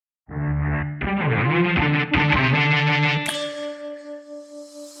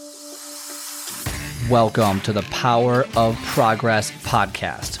Welcome to the Power of Progress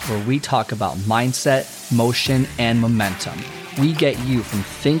podcast, where we talk about mindset, motion, and momentum. We get you from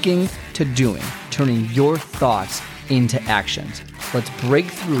thinking to doing, turning your thoughts into actions. Let's break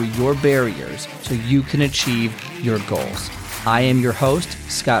through your barriers so you can achieve your goals. I am your host,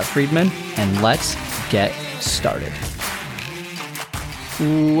 Scott Friedman, and let's get started.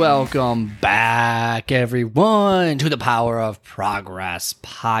 Welcome back, everyone, to the Power of Progress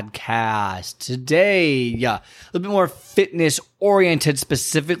podcast. Today, a little bit more fitness-oriented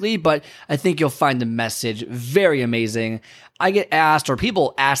specifically, but I think you'll find the message very amazing. I get asked, or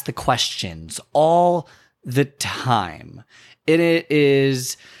people ask the questions all the time. And it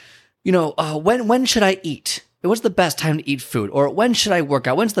is, when should I eat? What's the best time to eat food? Or when should I work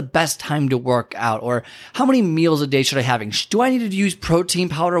out? When's the best time to work out? Or how many meals a day should I have? Do I need to use protein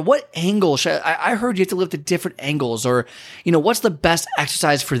powder? What angle should I heard you have to lift at different angles. Or, what's the best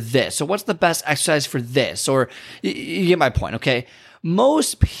exercise for this? Or what's the best exercise for this? Or you get my point, okay?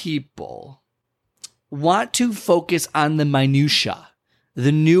 Most people want to focus on the minutia,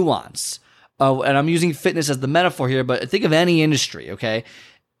 the nuance. And I'm using fitness as the metaphor here, but think of any industry, okay?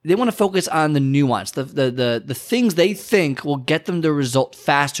 They want to focus on the nuance, the things they think will get them the result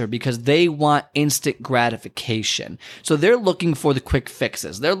faster because they want instant gratification. So they're looking for the quick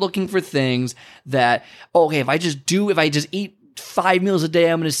fixes. They're looking for things that, if I just eat 5 meals a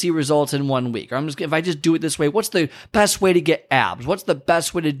day, I'm going to see results in 1 week. Or if I just do it this way, what's the best way to get abs? What's the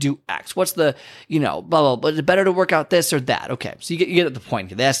best way to do X? What's the, blah, blah, blah. Is it better to work out this or that? Okay. So you get at the point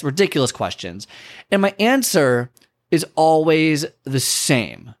here. They ask ridiculous questions. And my answer is always the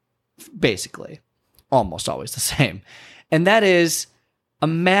same, basically. Almost always the same. And that is,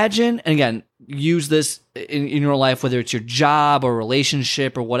 imagine, and again, use this in your life, whether it's your job or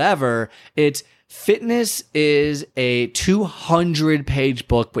relationship or whatever, it's fitness is a 200-page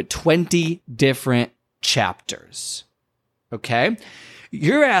book with 20 different chapters. Okay?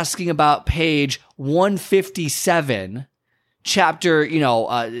 You're asking about page 157,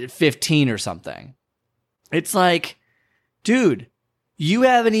 chapter, 15 or something. It's like, dude, you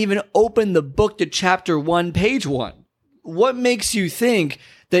haven't even opened the book to chapter 1, page 1. What makes you think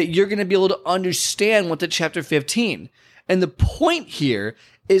that you're going to be able to understand what's at chapter 15? And the point here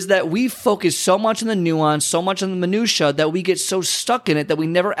is that we focus so much on the nuance, so much on the minutia, that we get so stuck in it that we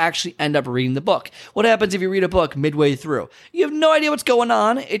never actually end up reading the book. What happens if you read a book midway through? You have no idea what's going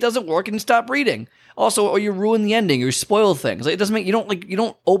on. It doesn't work, and you stop reading. Also, or you ruin the ending, or you spoil things. It doesn't make you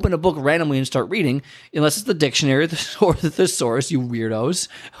don't open a book randomly and start reading unless it's the dictionary or the thesaurus. You weirdos.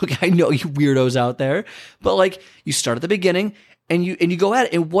 Okay, I know you weirdos out there, but you start at the beginning and you go at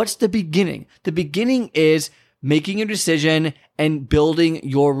it. And what's the beginning? The beginning is making a decision and building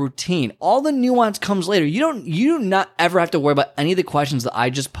your routine. All the nuance comes later. You do not ever have to worry about any of the questions that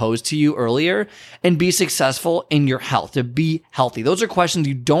I just posed to you earlier and be successful in your health, to be healthy. Those are questions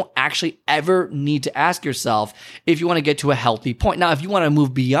you don't actually ever need to ask yourself if you want to get to a healthy point. Now, if you want to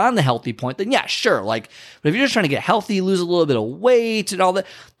move beyond the healthy point, then yeah, sure. But if you're just trying to get healthy, lose a little bit of weight and all that,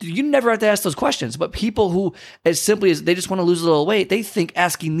 you never have to ask those questions. But people who, as simply as they just want to lose a little weight, they think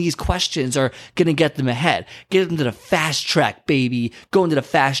asking these questions are going to get them ahead, get them to the fast track, baby, go into the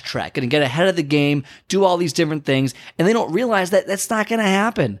fast track and get ahead of the game, do all these different things. And they don't realize that that's not going to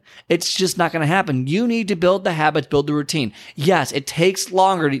happen. It's just not going to happen. You need to build the habits, build the routine. Yes, it takes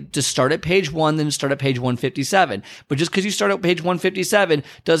longer to start at page 1 than to start at page 157. But just because you start at page 157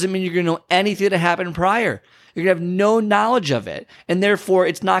 doesn't mean you're going to know anything that happened prior. You're going to have no knowledge of it. And therefore,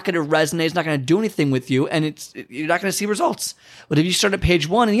 it's not going to resonate. It's not going to do anything with you. And you're not going to see results. But if you start at page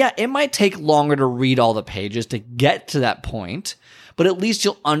 1, and yeah, it might take longer to read all the pages to get to that point, but at least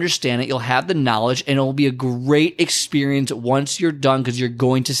you'll understand it. You'll have the knowledge, and it will be a great experience once you're done because you're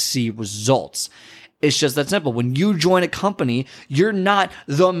going to see results. It's just that simple. When you join a company, you're not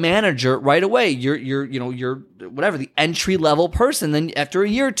the manager right away. You're whatever, the entry level person. Then after a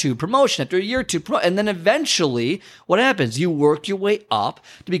year or two, promotion, after a year or two, and then eventually what happens? You work your way up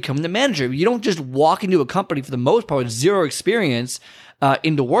to become the manager. You don't just walk into a company for the most part with zero experience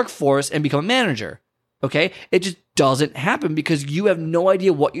into workforce and become a manager. Okay? It just doesn't happen because you have no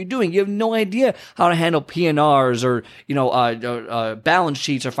idea what you're doing. You have no idea how to handle P&Rs or, balance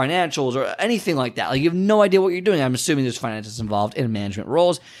sheets or financials or anything like that. You have no idea what you're doing. I'm assuming there's finances involved in management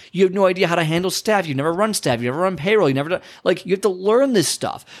roles. You have no idea how to handle staff. You've never run staff. You've never run payroll. You have to learn this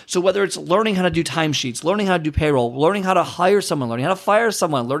stuff. So whether it's learning how to do timesheets, learning how to do payroll, learning how to hire someone, learning how to fire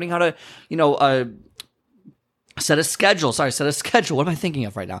someone, learning how to, Set a schedule. What am I thinking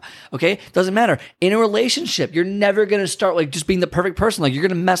of right now? Okay. Doesn't matter. In a relationship, you're never going to start like just being the perfect person. Like you're going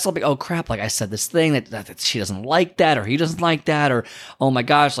to mess up. Like, oh crap. Like I said this thing that she doesn't like that, or he doesn't like that, or, oh my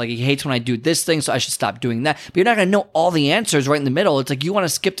gosh, like he hates when I do this thing. So I should stop doing that. But you're not going to know all the answers right in the middle. It's like you want to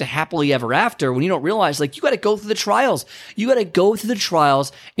skip to happily ever after when you don't realize like you got to go through the trials. You got to go through the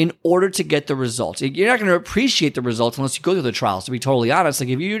trials in order to get the results. You're not going to appreciate the results unless you go through the trials, to be totally honest. Like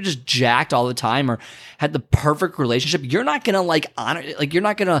if you're just jacked all the time or had the perfect relationship, you're not going to like honor, like you're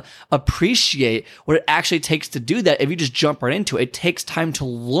not going to appreciate what it actually takes to do that if you just jump right into it. It takes time to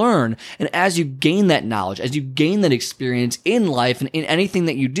learn. And as you gain that knowledge, as you gain that experience in life and in anything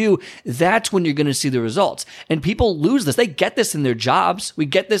that you do, that's when you're going to see the results. And people lose this. They get this in their jobs. We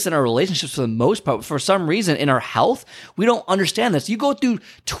get this in our relationships for the most part. For some reason, in our health, we don't understand this. You go through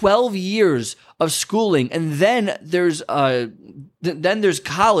 12 years of schooling, and then there's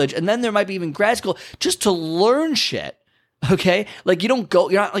college, and then there might be even grad school just to learn shit. Okay, like you're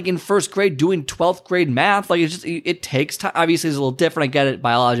not like in first grade doing 12th grade math. Like it takes time. Obviously, it's a little different. I get it,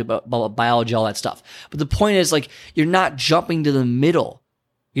 biology, all that stuff. But the point is, like, you're not jumping to the middle.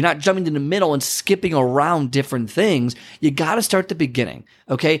 You're not jumping to the middle and skipping around different things. You got to start at the beginning,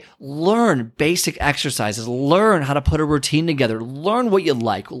 okay? Learn basic exercises. Learn how to put a routine together. Learn what you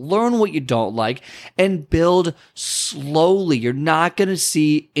like. Learn what you don't like, and build slowly. You're not going to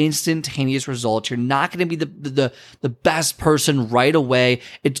see instantaneous results. You're not going to be the best person right away.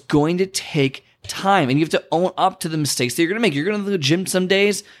 It's going to take time, and you have to own up to the mistakes that you're going to make. You're going to the gym some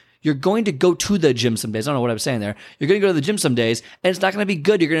days. You're going to go to the gym some days. I don't know what I'm saying there. You're going to go to the gym some days, and it's not going to be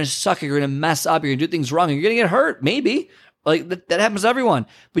good. You're going to suck. You're going to mess up. You're going to do things wrong. And you're going to get hurt, maybe. Like that happens to everyone.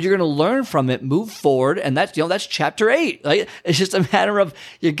 But you're going to learn from it, move forward, and that's chapter 8. Like it's just a matter of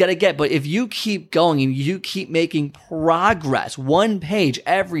you're going to get. But if you keep going and you keep making progress, one page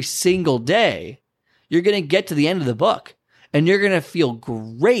every single day, you're going to get to the end of the book. And you're going to feel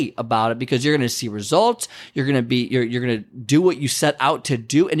great about it because you're going to see results. You're going to do what you set out to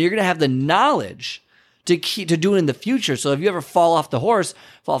do, and you're going to have the knowledge to do it in the future. So if you ever fall off the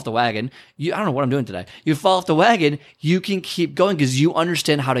wagon, I don't know what I'm doing today. You fall off the wagon, you can keep going because you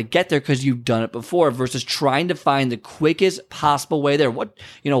understand how to get there because you've done it before versus trying to find the quickest possible way there. What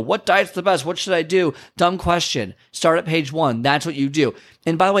diet's the best? What should I do? Dumb question. Start at page 1. That's what you do.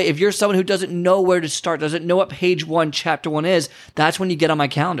 And by the way, if you're someone who doesn't know where to start, doesn't know what page 1, chapter 1 is, that's when you get on my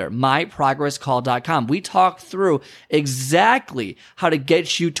calendar, myprogresscall.com. We talk through exactly how to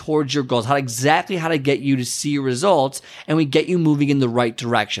get you towards your goals, how to get you to see results, and we get you moving in the right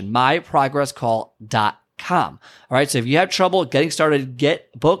direction, myprogresscall.com. All right. So if you have trouble getting started,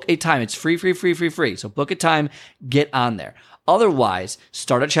 book a time. It's free. So book a time, get on there. Otherwise,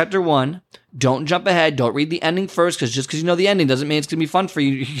 start at chapter 1. Don't jump ahead. Don't read the ending first, because just because you know the ending doesn't mean it's going to be fun for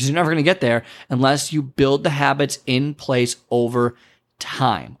you, because you're never going to get there unless you build the habits in place over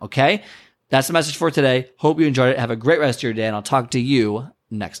time. Okay? That's the message for today. Hope you enjoyed it. Have a great rest of your day, and I'll talk to you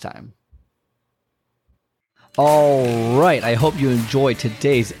next time. All right. I hope you enjoyed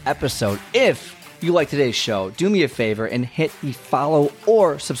today's episode. If you like today's show, do me a favor and hit the follow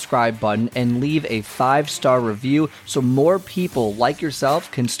or subscribe button and leave a 5-star review so more people like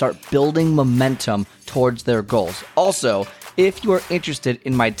yourself can start building momentum towards their goals. Also, if you are interested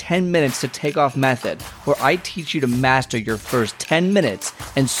in my 10 minutes to take off method, where I teach you to master your first 10 minutes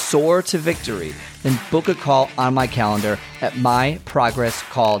and soar to victory, then book a call on my calendar at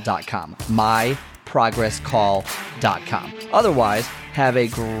myprogresscall.com. myprogresscall.com. Otherwise, have a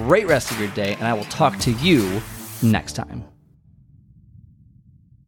great rest of your day, and I will talk to you next time.